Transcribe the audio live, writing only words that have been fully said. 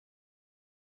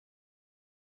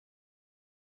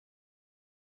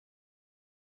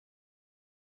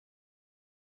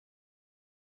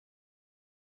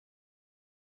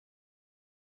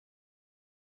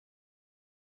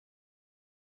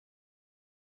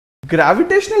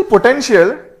Gravitational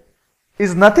potential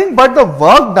is nothing but the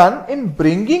work done in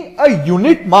bringing a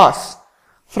unit mass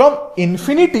from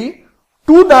infinity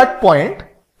to that point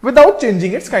without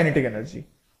changing its kinetic energy.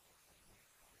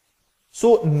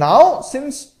 So now,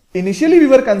 since initially we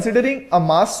were considering a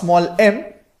mass small m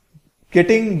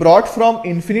getting brought from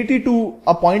infinity to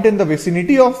a point in the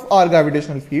vicinity of our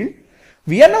gravitational field,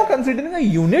 we are now considering a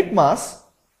unit mass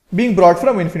being brought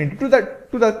from infinity to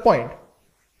that point.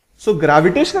 So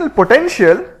gravitational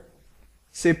potential,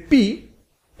 say P,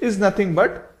 is nothing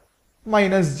but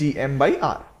minus gm by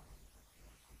r.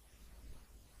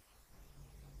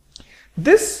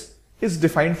 This is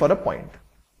defined for a point,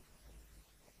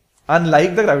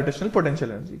 unlike the gravitational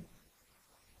potential energy.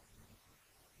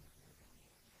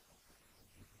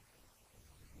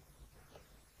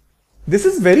 This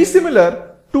is very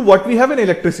similar to what we have in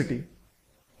electricity.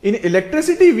 In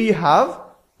electricity, we have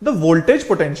the voltage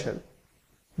potential.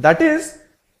 That is,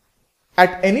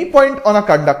 at any point on a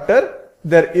conductor,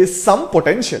 there is some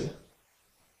potential.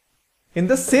 In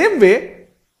the same way,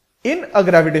 in a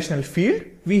gravitational field,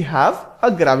 we have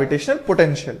a gravitational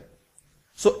potential.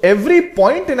 So every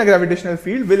point in a gravitational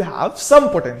field will have some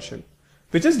potential,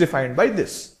 which is defined by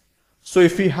this. So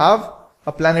if we have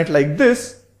a planet like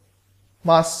this,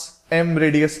 mass m,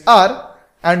 radius r,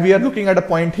 and we are looking at a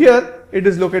point here, it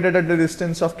is located at the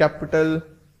distance of capital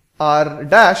R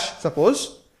dash,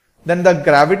 suppose, then the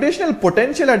gravitational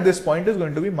potential at this point is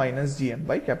going to be minus gm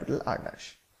by capital R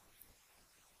dash.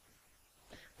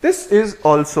 This is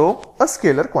also a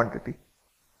scalar quantity.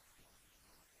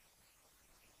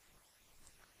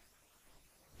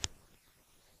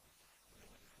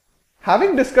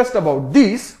 Having discussed about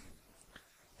these,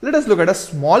 let us look at a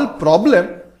small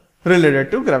problem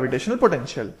related to gravitational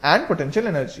potential and potential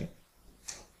energy.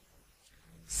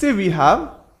 Say we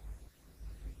have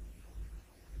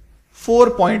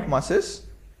 4 point masses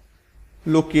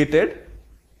located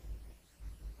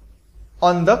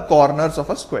on the corners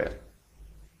of a square.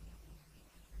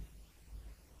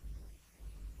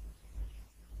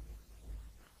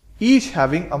 Each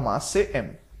having a mass, say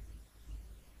m.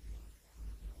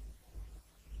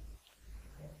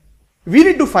 We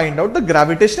need to find out the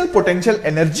gravitational potential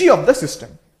energy of the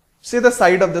system. Say the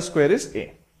side of the square is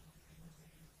A.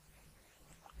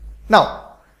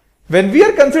 Now, when we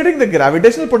are considering the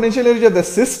gravitational potential energy of the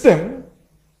system,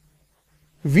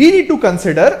 we need to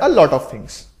consider a lot of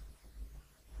things.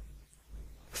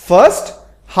 First,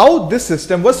 how this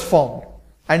system was formed,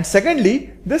 and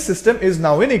secondly, this system is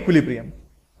now in equilibrium.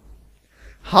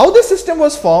 How this system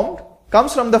was formed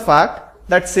comes from the fact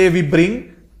that, say, we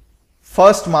bring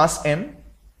first mass m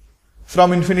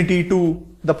from infinity to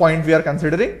the point we are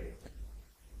considering.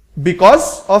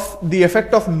 Because of the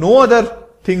effect of no other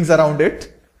things around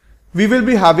it, we will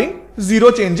be having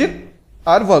zero change in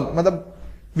our work.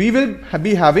 We will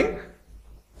be having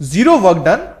zero work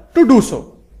done to do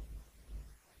so.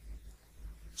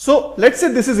 So let's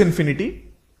say this is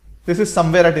infinity, this is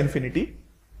somewhere at infinity,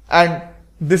 and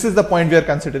this is the point we are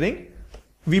considering.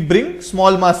 We bring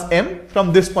small mass m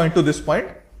from this point to this point,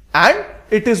 and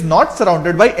it is not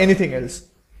surrounded by anything else.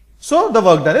 So the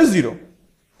work done is zero.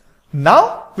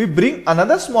 Now we bring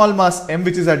another small mass m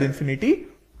which is at infinity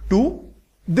to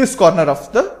this corner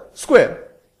of the square.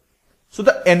 So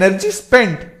the energy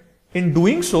spent in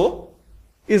doing so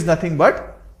is nothing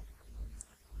but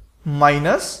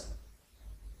minus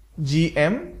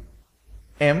gm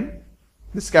m.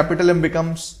 This capital M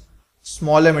becomes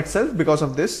small m itself because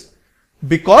of this,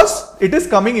 because it is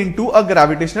coming into a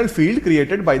gravitational field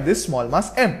created by this small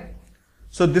mass m.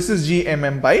 So this is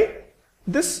gmm by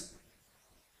this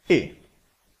A.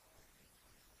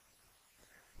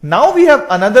 Now we have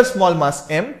another small mass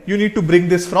m. You need to bring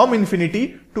this from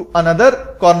infinity to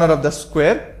another corner of the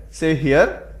square, say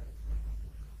here.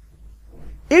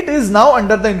 It is now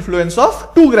under the influence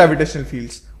of two gravitational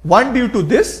fields, one due to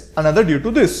this, another due to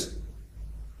this.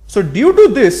 So due to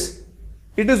this,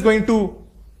 it is going to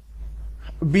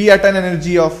be at an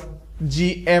energy of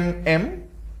gmm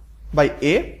by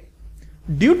A.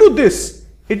 Due to this,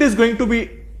 it is going to be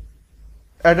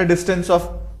at a distance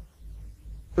of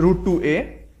root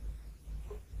 2a.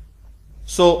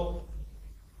 So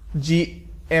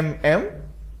gmm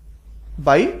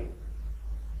by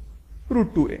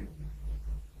root 2a.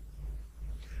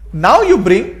 Now you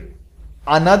bring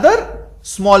another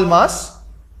small mass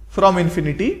from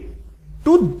infinity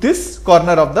to this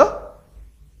corner of the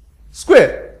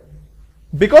square.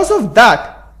 Because of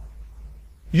that,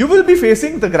 you will be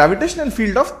facing the gravitational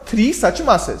field of 3 such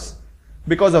masses.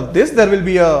 Because of this, there will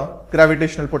be a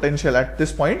gravitational potential at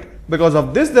this point. Because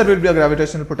of this, there will be a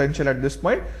gravitational potential at this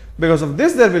point. Because of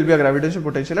this, there will be a gravitational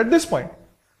potential at this point.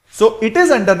 So it is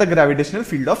under the gravitational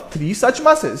field of 3 such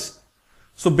masses.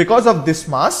 So because of this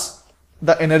mass,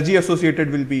 the energy associated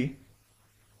will be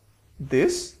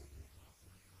this.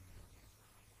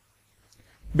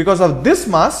 Because of this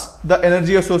mass, the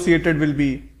energy associated will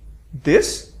be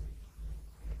this.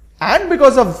 And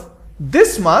because of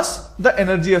this mass, the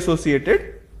energy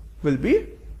associated will be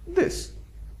this.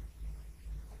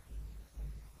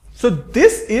 So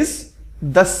this is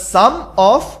the sum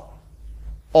of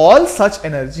all such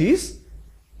energies,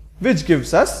 which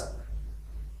gives us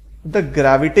the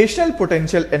gravitational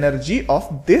potential energy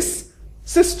of this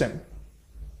system.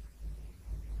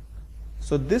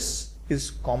 So this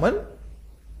is common,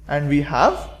 and we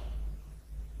have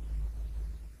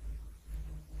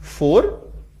 4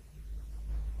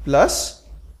 plus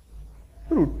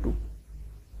root 2.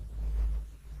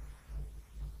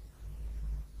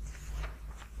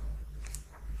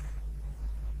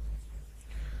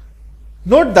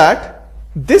 Note that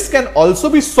this can also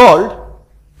be solved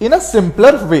in a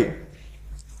simpler way.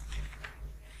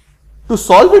 To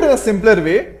solve it in a simpler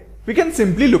way, we can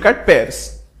simply look at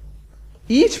pairs.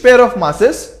 Each pair of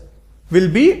masses will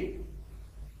be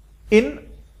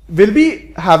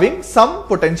having some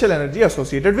potential energy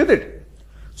associated with it.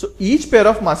 So each pair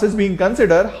of masses being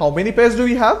considered, how many pairs do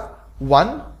we have?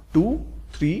 1, 2,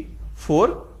 3,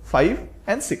 4, 5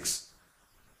 and 6.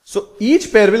 So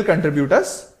each pair will contribute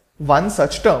us one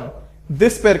such term.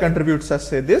 This pair contributes us,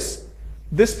 say this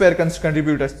pair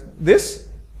contribute us this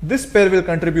pair will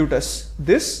contribute us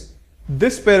this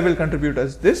pair will contribute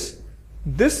us this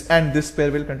and this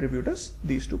pair will contribute us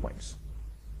these 2 points.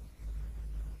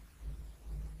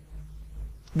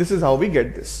 This is how we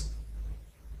get this.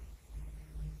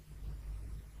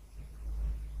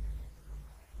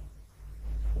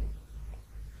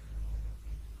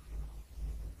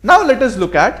 Now let us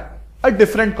look at a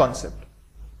different concept.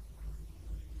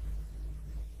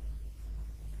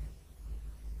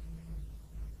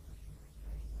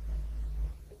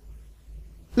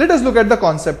 Let us look at the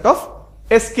concept of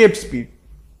escape speed.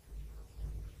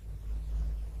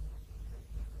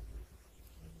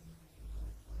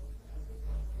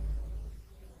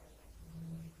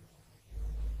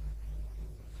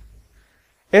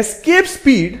 Escape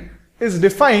speed is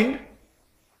defined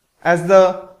as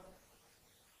the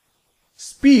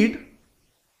speed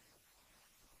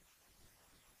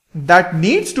that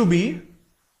needs to be,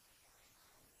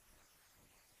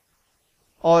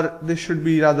 or this should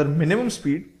be rather minimum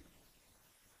speed,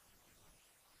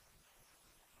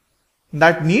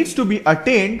 that needs to be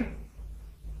attained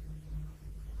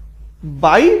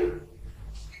by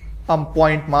a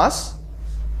point mass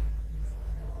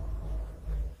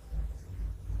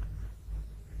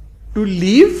to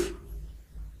leave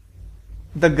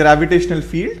the gravitational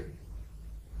field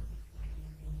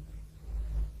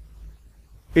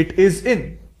it is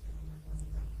in.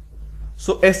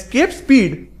 So escape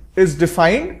speed is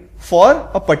defined for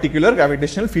a particular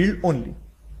gravitational field only.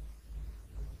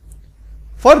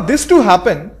 For this to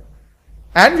happen,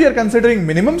 and we are considering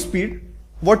minimum speed,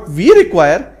 what we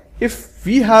require, if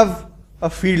we have a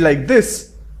field like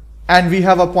this and we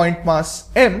have a point mass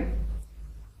m,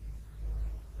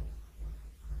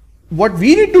 what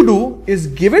we need to do is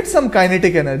give it some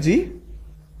kinetic energy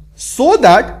so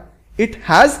that it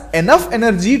has enough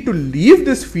energy to leave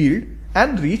this field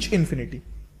and reach infinity.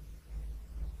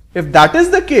 If that is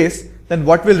the case, then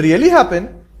what will really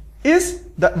happen is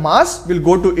the mass will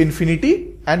go to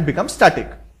infinity and become static,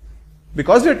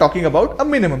 because we are talking about a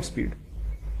minimum speed.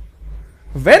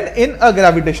 When in a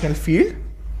gravitational field,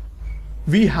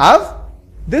 we have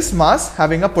this mass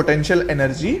having a potential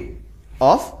energy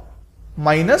of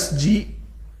minus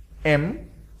gm.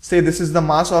 Say this is the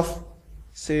mass of,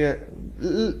 say,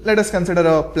 let us consider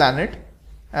a planet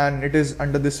and it is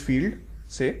under this field,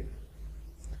 say.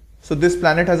 So this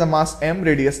planet has a mass m,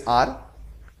 radius r.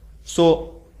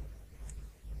 So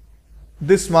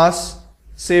this mass,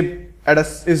 say,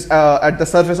 is at the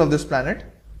surface of this planet,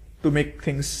 to make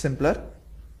things simpler.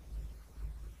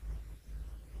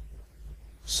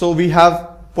 So we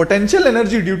have potential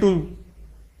energy due to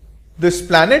this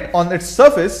planet on its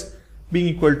surface being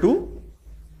equal to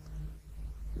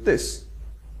this.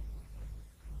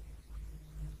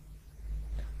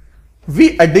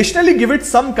 We additionally give it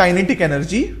some kinetic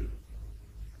energy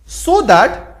so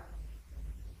that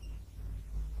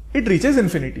it reaches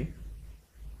infinity.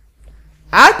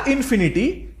 At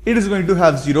infinity, it is going to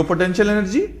have zero potential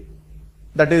energy.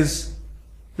 That is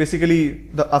basically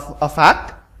a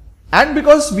fact. And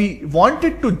because we want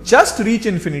it to just reach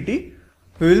infinity,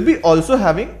 we will be also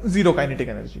having zero kinetic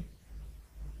energy.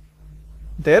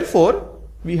 Therefore,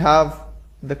 we have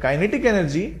the kinetic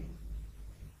energy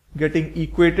getting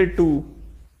equated to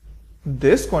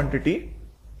this quantity,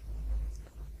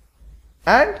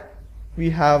 and we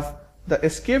have the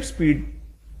escape speed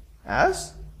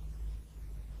as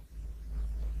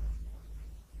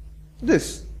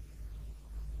this.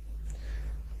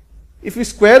 If we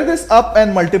square this up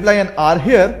and multiply an r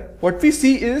here, what we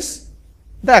see is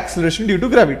the acceleration due to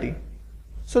gravity.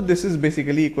 So this is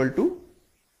basically equal to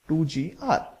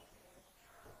 2gr.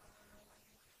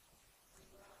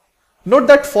 Note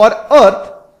that for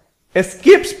Earth,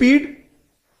 escape speed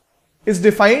is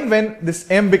defined when this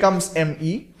m becomes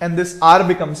me and this r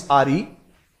becomes re.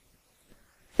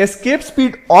 Escape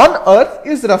speed on Earth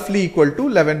is roughly equal to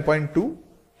 11.2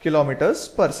 kilometers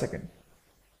per second.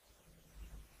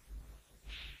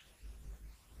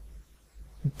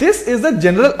 This is the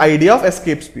general idea of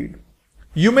escape speed.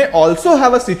 You may also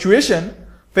have a situation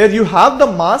where you have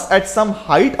the mass at some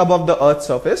height above the Earth's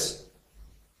surface,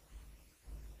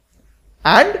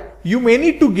 and you may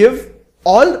need to give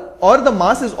or the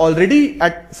mass is already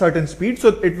at certain speed, so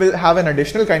it will have an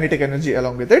additional kinetic energy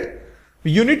along with it.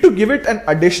 You need to give it an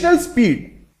additional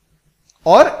speed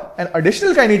or an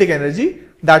additional kinetic energy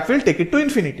that will take it to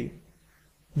infinity.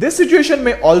 This situation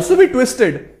may also be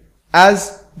twisted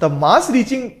as the mass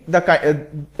reaching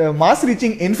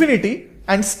infinity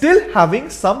and still having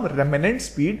some remnant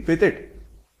speed with it.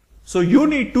 So you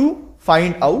need to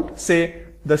find out, say,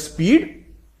 the speed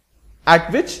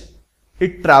at which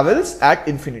it travels at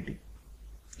infinity.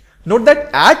 Note that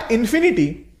at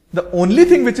infinity, the only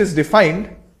thing which is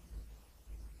defined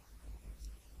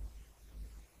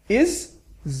is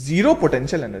zero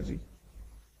potential energy.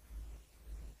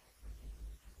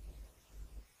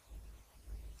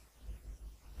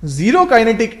 Zero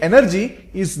kinetic energy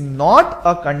is not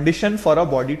a condition for a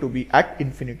body to be at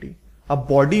infinity. A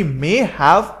body may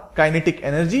have kinetic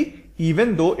energy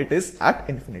even though it is at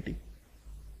infinity.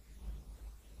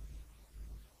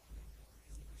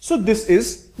 So this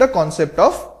is the concept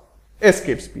of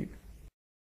escape speed.